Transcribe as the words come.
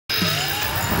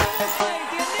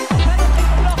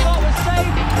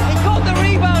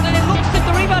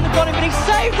and he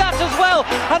saved that as well.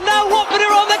 And now Watford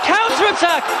are on the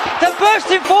counter-attack. They're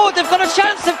bursting forward, they've got a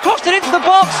chance, they've crossed it into the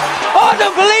box. Oh, I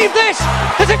don't believe this.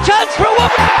 There's a chance for a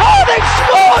Watford. Oh, they've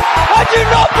scored! I do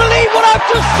not believe what I've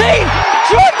just seen.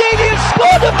 Troy Deeney has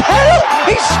scored a penalty.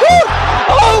 He scored.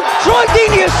 Oh, Troy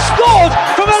Deeney has scored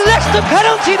from a Leicester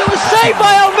penalty that was saved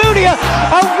by Almunia.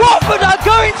 And Watford are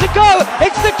going to go.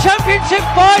 It's the Championship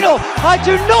final. I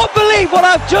do not believe what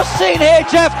I've just seen here,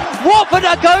 Jeff. Watford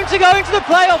are going to go into the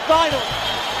playoff final.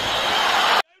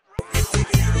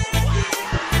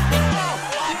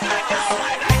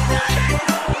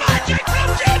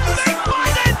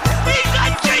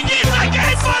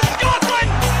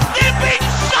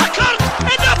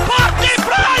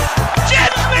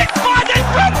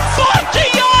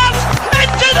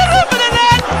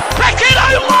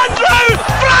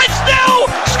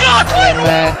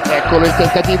 Eccolo il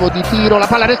tentativo di tiro, la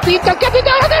palla respinta, il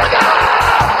capitano della gara!